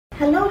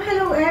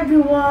Hello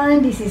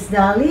everyone, this is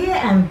Dolly.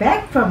 I'm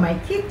back from my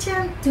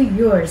kitchen to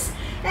yours,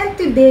 and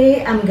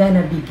today I'm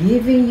gonna be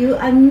giving you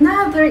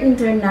another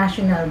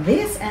international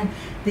dish, and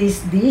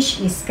this dish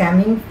is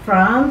coming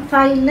from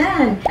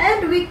Thailand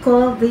and we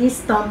call this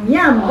Tom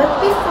Yum.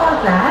 But before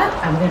that,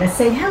 I'm gonna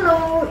say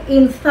hello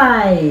in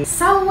Thai.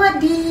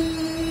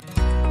 Sawadee!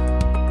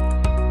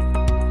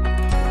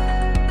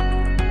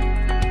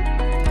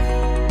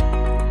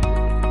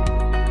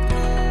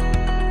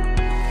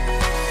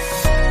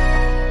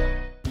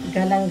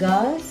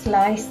 Galangal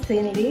sliced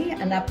thinly,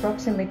 an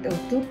approximate of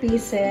 2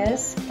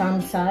 pieces, thumb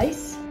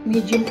size.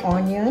 Medium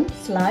onion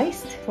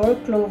sliced, 4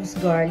 cloves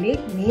garlic,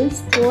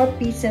 minced, 4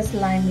 pieces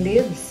lime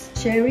leaves,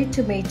 cherry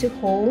tomato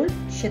whole,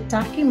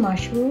 shiitake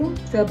mushroom,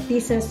 12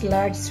 pieces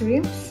large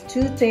shrimps,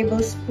 2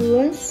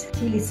 tablespoons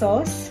chili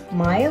sauce,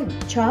 mild,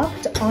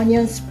 chopped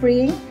onion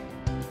spring,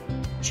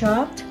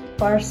 chopped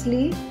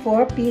parsley,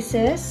 4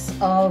 pieces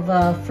of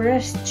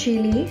fresh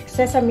chili,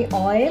 sesame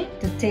oil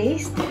to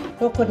taste,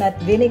 coconut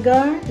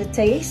vinegar to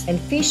taste,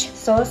 and fish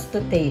sauce to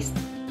taste.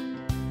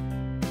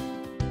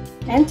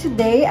 And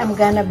today I'm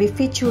gonna be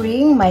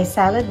featuring my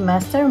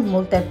Saladmaster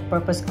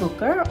multi-purpose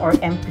cooker or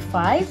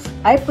MP5.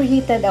 I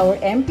preheated our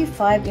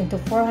MP5 into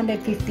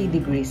 450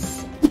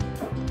 degrees.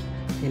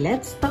 Okay,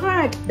 let's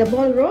start the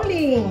ball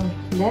rolling.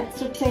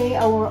 Let's saute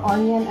our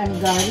onion and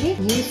garlic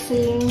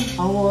using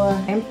our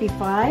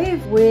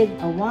MP5 with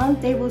 1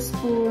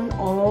 tablespoon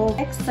of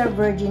extra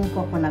virgin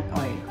coconut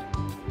oil.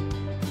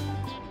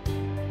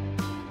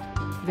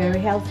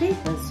 Very healthy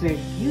because we're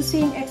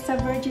using extra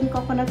virgin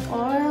coconut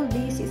oil.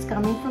 This is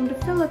coming from the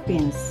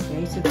Philippines.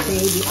 Okay,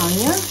 saute the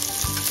onion.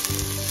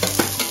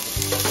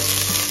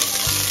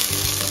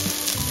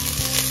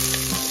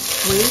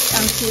 Wait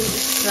until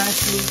it's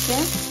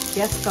translucent.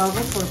 Just cover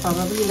for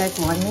probably like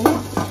 1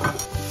 minute.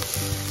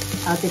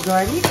 Add the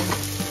garlic.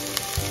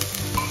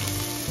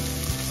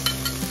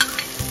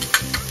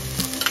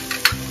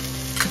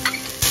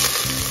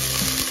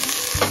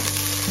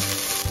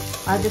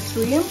 Add the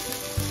shrimp.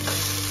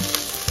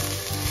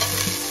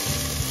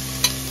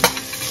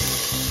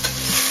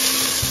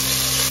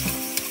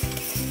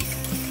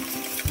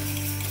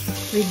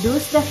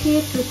 Reduce the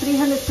heat to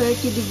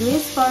 330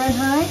 degrees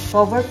Fahrenheit.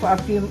 Cover for a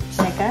few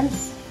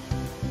seconds.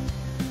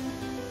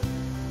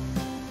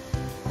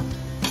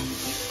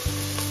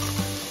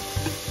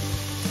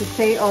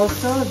 Saute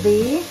also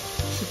the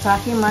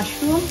shiitake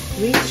mushroom,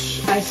 which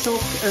I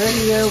soaked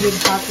earlier with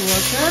hot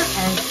water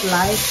and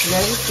sliced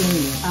very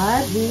thinly.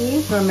 Add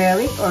the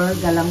turmeric or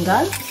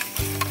galangal,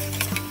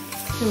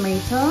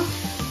 tomato,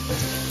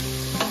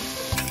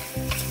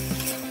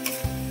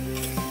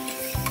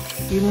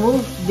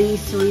 remove the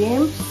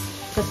shrimps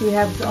because we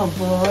have to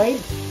avoid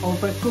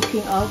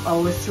overcooking of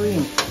our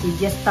shrimp. We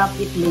just top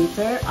it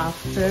later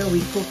after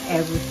we cook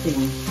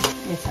everything.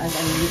 Let's add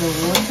a little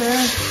water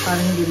para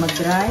hindi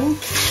mag-dry.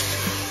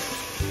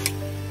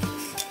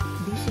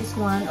 This is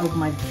one of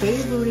my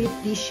favorite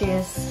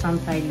dishes from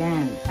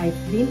Thailand. I've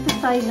been to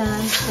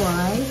Thailand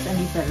twice and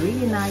it's a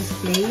really nice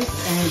place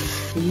and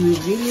you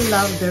really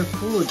love their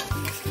food.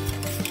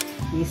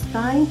 It's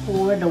time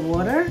for the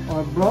water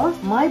or broth.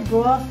 My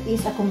broth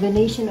is a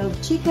combination of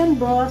chicken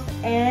broth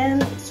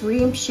and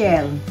shrimp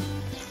shell.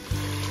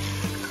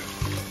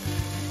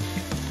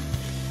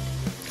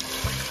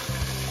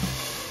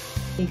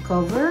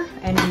 Cover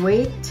and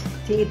wait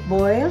till it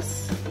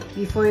boils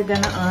before you're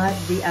gonna add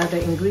the other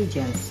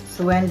ingredients.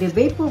 So when the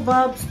vapor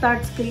valve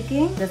starts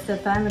clicking, that's the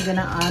time we're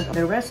gonna add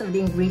the rest of the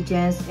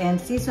ingredients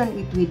and season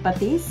it with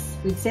patis,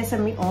 with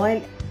sesame oil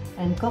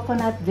and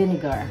coconut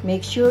vinegar.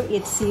 Make sure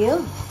it's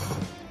sealed.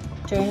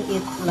 Turn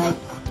it like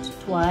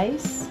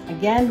twice.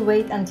 Again,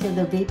 wait until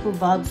the vapor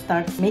valve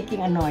starts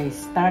making a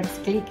noise, starts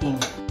clicking.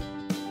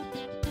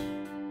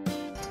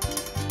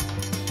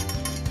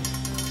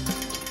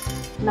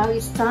 Now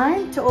it's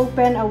time to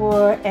open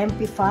our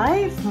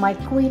MP5, my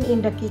queen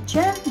in the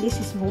kitchen.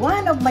 This is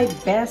one of my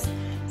best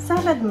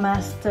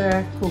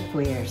Saladmaster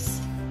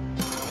cookwares.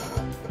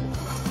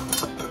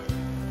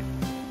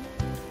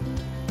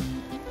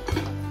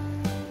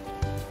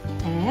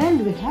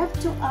 And we have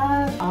to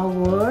add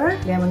our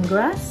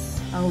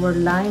lemongrass, our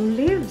lime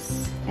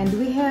leaves, and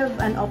we have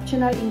an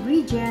optional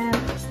ingredient,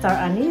 star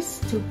anise,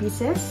 2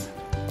 pieces,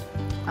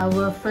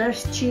 our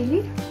fresh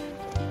chili,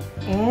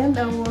 and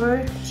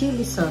our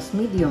chili sauce,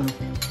 medium.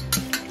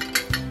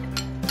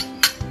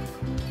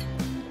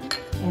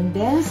 And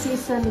then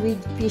season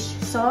with fish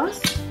sauce.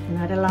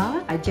 Not a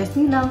lot. Adjust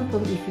nyo lang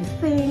kung if you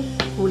think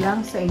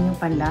kulang sa inyong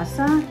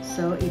panlasa.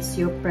 So it's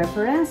your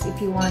preference if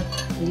you want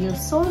a little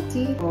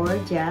salty or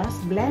just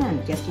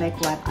bland, just like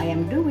what I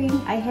am doing.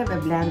 I have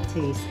a bland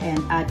taste. And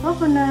add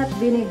coconut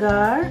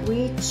vinegar,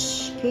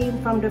 which came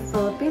from the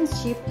Philippines,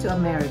 shipped to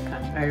America.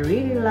 I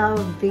really love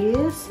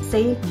this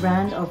Saint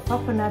brand of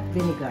coconut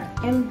vinegar.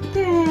 And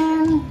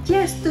then,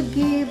 just to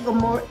give a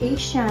more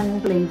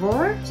Asian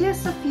flavor,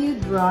 just a few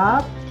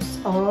drops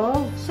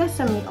of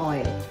sesame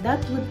oil.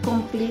 That would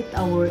complete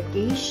our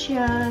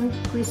Asian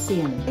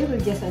cuisine. Okay,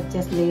 we'll just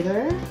adjust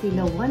later.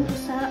 Tilawan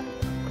usa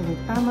kung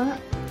tama.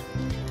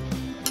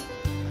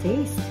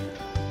 Taste.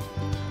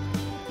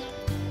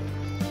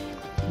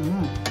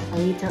 A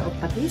little of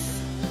patis.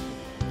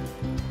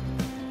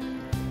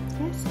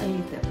 Yes, a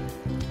little.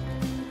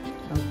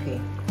 Okay.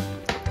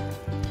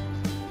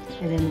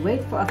 And then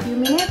wait for a few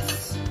minutes.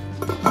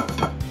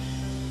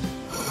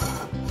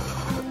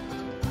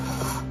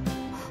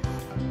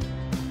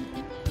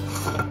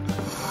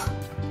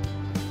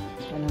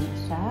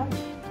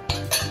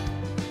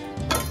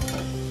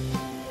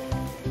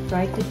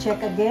 Try to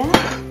check again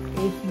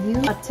if you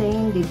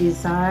attain the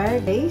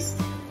desired taste.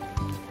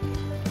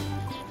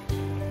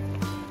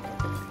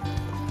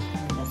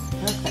 That's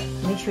perfect.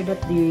 Make sure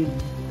that the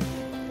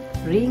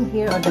ring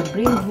here or the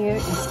brim here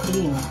is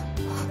clean.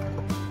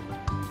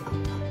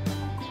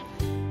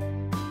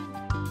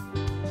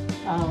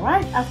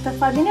 Alright, after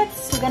 5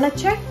 minutes, we're gonna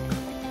check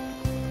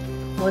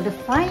for the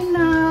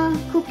final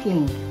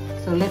cooking.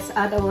 So let's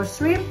add our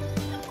shrimp.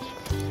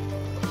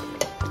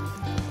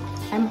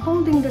 I'm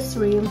holding the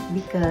shrimp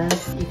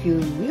because if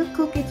you will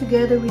cook it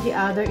together with the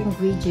other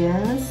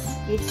ingredients,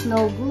 it's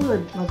no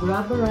good.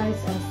 Mag-rubberize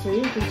ang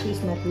shrimp, which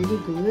is not really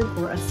good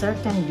for a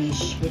certain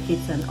dish. If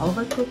it's an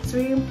overcooked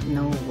shrimp,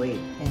 no way.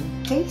 And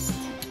taste.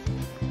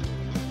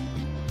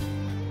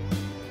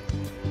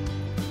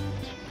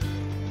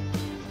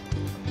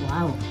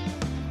 Wow.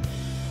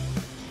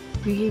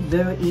 Really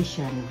very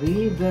Asian,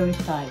 really very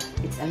Thai.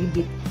 It's a little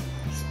bit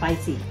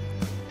spicy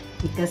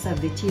because of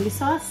the chili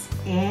sauce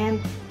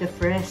and the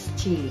fresh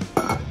chili.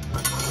 Okay,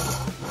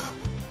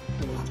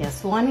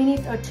 just 1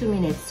 minute or 2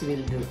 minutes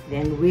will do.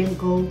 Then we'll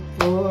go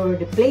for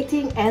the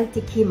plating and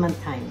tikiman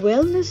time.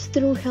 Wellness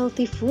through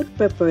healthy food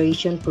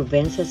preparation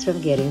prevents us from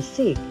getting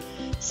sick.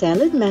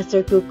 Saladmaster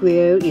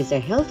cookware is a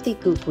healthy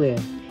cookware.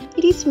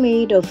 It is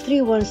made of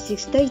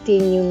 316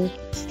 titanium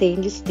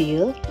stainless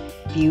steel,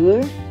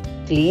 pure,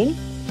 clean,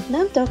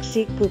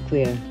 non-toxic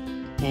cookware,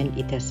 and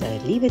it has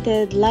a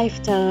limited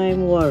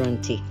lifetime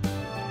warranty.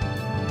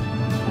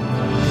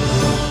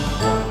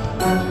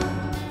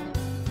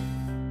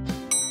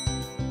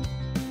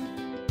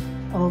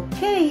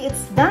 Okay,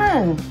 it's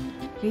done.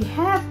 We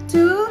have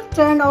to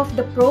turn off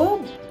the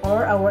probe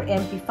or our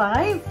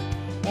MP5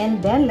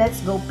 and then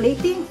let's go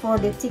plating for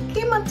the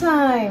tikiman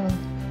time.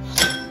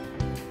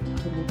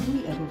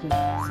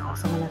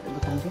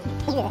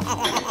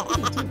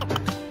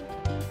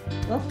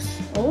 Oops.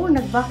 Oh,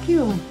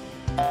 nag-vacuum.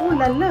 Oh,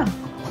 lala.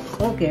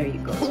 Oh, there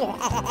you go.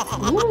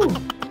 Ooh,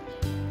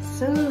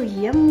 so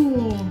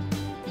yummy.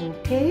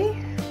 Okay,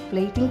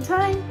 plating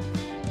time.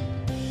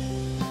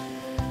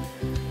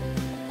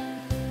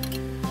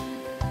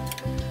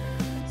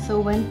 So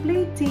when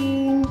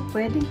plating,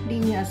 pwedeng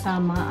din niyo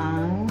asama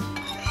ang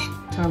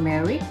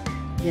turmeric.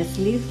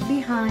 Just leave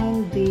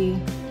behind the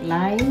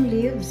lime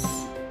leaves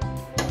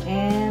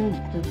and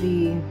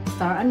the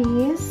star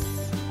anise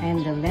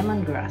and the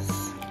lemongrass.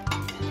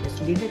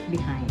 Just leave it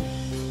behind.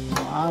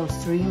 Wow,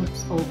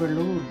 shrimps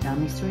overload.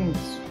 Dami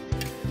shrimps.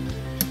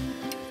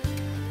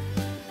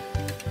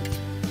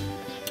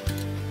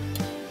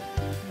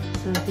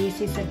 So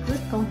this is a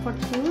good comfort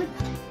food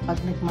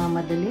pag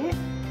nagmamadali.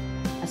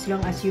 As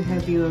long as you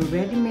have your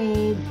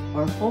ready-made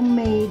or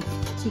homemade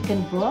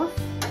chicken broth.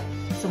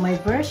 So my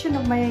version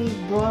of my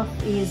broth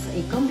is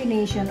a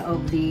combination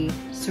of the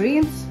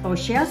shrimps or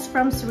shells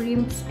from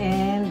shrimps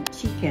and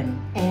chicken.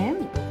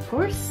 And of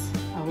course,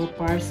 our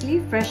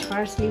parsley, fresh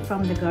parsley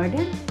from the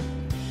garden.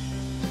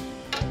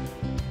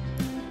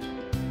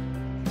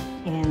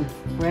 And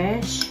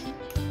fresh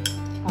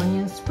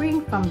onion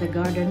spring from the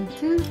garden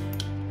too.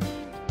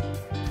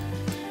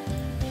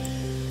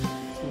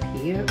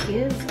 Here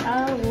is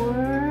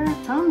our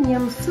Tom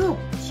Yum soup.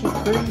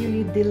 Super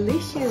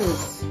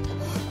delicious.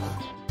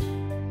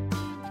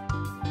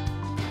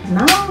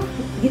 Now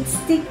it's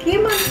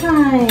tikiman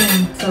time.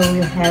 So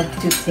you have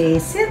to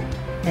taste it.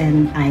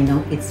 And I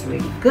know it's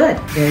really good.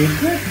 Very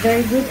good,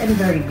 very good, and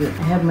very good.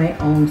 I have my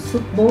own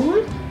soup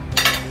bowl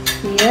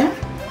here.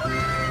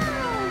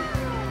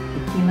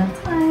 Tikiman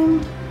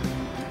time.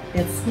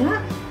 Let's snap.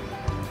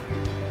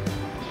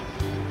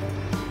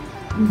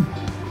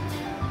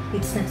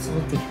 It's not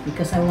salty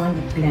because I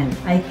want it bland.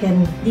 I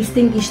can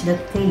distinguish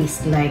the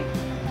taste like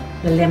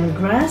the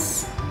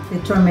lemongrass, the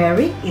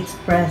turmeric, it's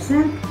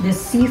present. The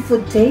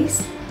seafood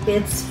taste,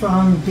 it's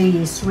from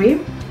the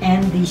shrimp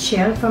and the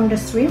shell from the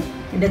shrimp.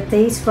 And the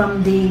taste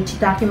from the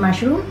shiitake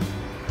mushroom.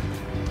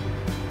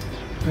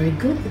 Very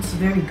good, it's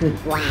very good.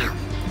 Wow!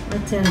 I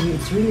tell you,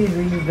 it's really,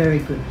 really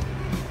very good.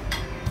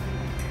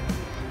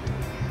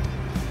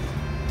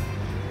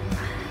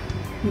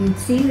 You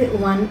see,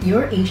 when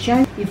you're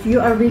Asian, if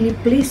you are really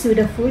pleased with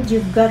the food,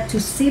 you've got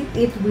to sip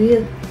it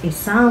with a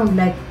sound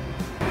like,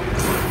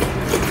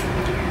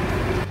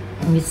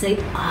 and you say,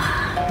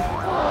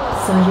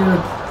 ah. So your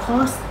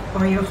host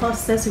or your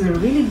hostess will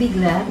really be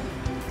glad.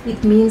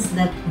 It means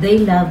that they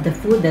love the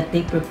food that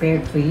they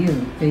prepared for you.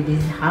 So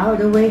this is how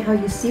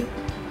you sip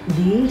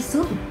the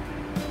soup.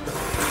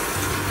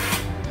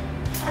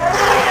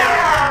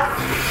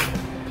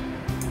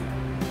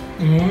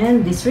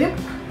 And the shrimp.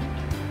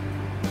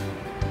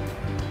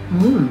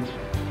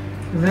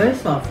 Very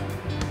soft.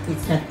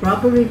 it's not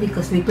properly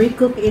because we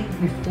pre-cook it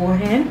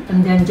beforehand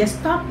and then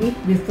just stop it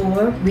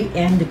before we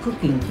end the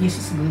cooking. This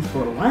is good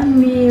for one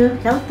meal,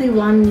 healthy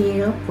one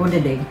meal for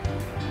the day.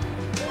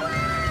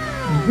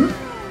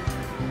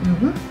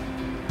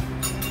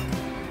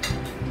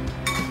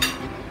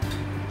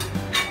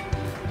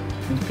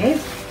 Okay.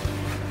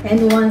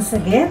 And once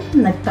again,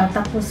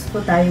 nagtatapos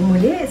po tayo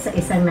muli sa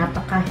isang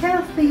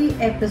napaka-healthy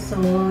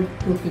episode,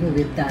 Cooking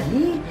with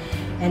Dolly.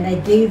 And I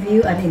gave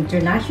you an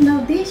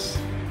international dish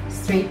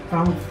straight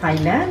from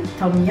Thailand,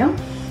 Tom Yum.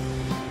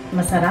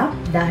 Masarap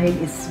dahil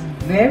it's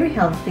very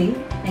healthy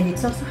and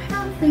it's also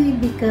healthy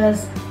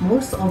because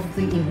most of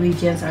the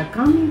ingredients are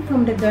coming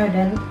from the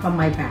garden from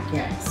my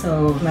backyard.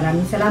 So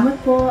maraming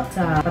salamat po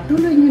sa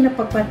patuloy niyo na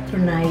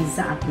pag-patronize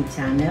sa aking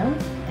channel.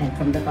 And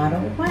from the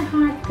bottom of my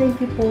heart, thank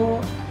you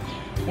po.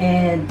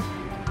 And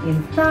in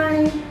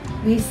Thai,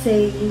 we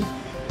say,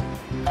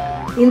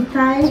 in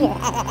Thai,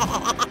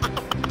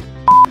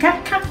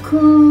 khàawp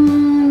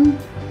khun.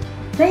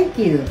 Thank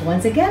you.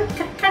 Once again,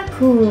 khàawp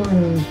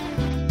khun.